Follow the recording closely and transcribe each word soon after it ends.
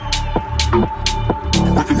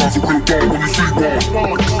Recognize a real dog when you see one.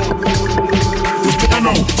 It's the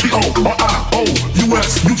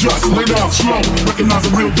Notorious, you just lay down slow. Recognize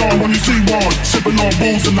a real dog when you see one. Sipping on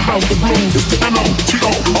booze in the house of blues. It's the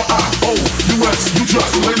Notorious, you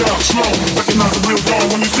just lay down slow. Recognize a real dog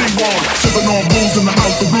when you see one. Sipping on booze in the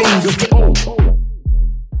house of blues. It's the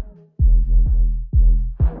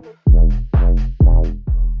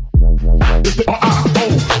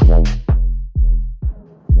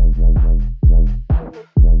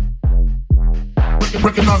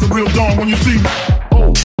Recognize a real dawn when you see me.